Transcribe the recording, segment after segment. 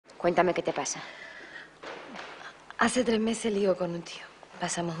Cuéntame qué te pasa. Hace 3 meses ligo con un tío.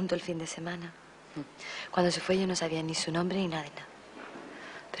 Pasamos juntos el fin de semana. Cuando se fue yo no sabía ni su nombre ni nada de nada.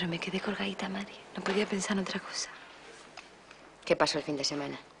 Pero me quedé colgadita, Mari. No podía pensar en otra cosa. ¿Qué pasó el fin de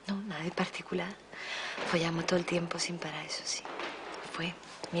semana? No, nada de particular. Follamos todo el tiempo sin parar, eso sí. Fue,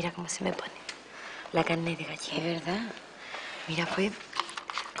 mira cómo se me pone. La carne de gallina. ¿De verdad? Mira, fue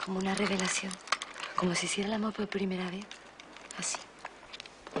como una revelación. Como si hiciera el amor por primera vez. Así.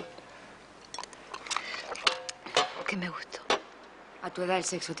 Que me gustó. A tu edad el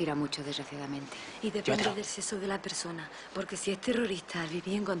sexo tira mucho, desgraciadamente. Y depende del sexo de la persona. Porque si es terrorista, al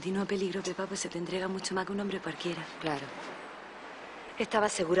vivir en continuo peligro, Pepa, pues se te entrega mucho más que un hombre cualquiera. Claro. Estaba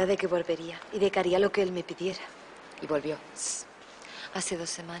segura de que volvería y de que haría lo que él me pidiera. ¿Y volvió? Hace 2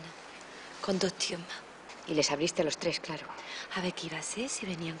 semanas. Con 2 tíos más. Y les abriste a los 3, claro. A ver qué iba a hacer si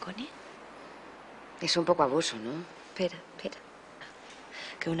venían con él. Es un poco abuso, ¿no? Espera.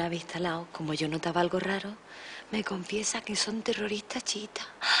 Que una vez instalado, como yo notaba algo raro, me confiesa que son terroristas chiítas.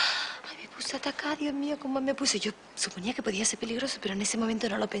 Ay, me puse a atacar, Dios mío, cómo me puse. Yo suponía que podía ser peligroso, pero en ese momento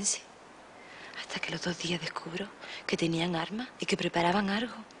no lo pensé. Hasta que los 2 días descubro que tenían armas y que preparaban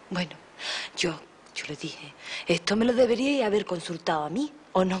algo. Bueno, yo le dije, esto me lo deberíais haber consultado a mí,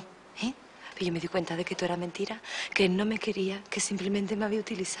 ¿o no? Pero yo me di cuenta de que todo era mentira, que él no me quería, que simplemente me había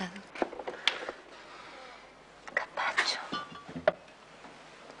utilizado.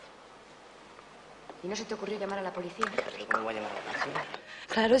 ¿Y no se te ocurrió llamar a la policía? ¿Cómo voy a llamar a la policía?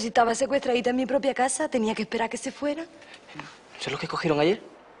 Claro, si estaba secuestradita en mi propia casa, tenía que esperar a que se fuera. ¿Eso es lo que cogieron ayer?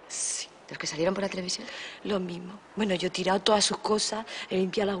 Sí. ¿Los que salieron por la televisión? Lo mismo. Bueno, yo he tirado todas sus cosas, he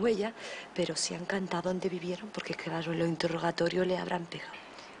limpiado las huellas, pero se han cantado donde vivieron, porque claro, en los interrogatorios le habrán pegado.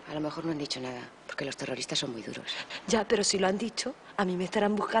 A lo mejor no han dicho nada, porque los terroristas son muy duros. Ya, pero si lo han dicho, a mí me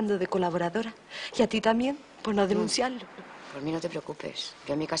estarán buscando de colaboradora. Y a ti también, por no denunciarlo. Por mí no te preocupes.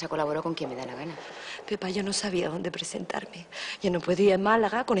 Yo en mi casa colaboro con quien me da la gana. Pepa, yo no sabía dónde presentarme. Yo no puedo ir a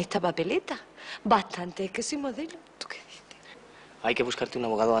Málaga con esta papeleta. Bastante, es que soy modelo. ¿Tú qué dices? Hay que buscarte un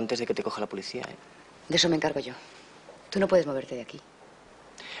abogado antes de que te coja la policía, ¿eh? De eso me encargo yo. Tú no puedes moverte de aquí.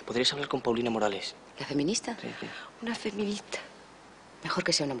 Podrías hablar con Paulina Morales. ¿La feminista? Sí. Una feminista. Mejor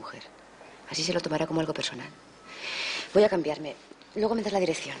que sea una mujer. Así se lo tomará como algo personal. Voy a cambiarme. Luego me das la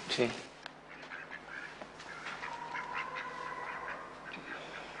dirección. Sí.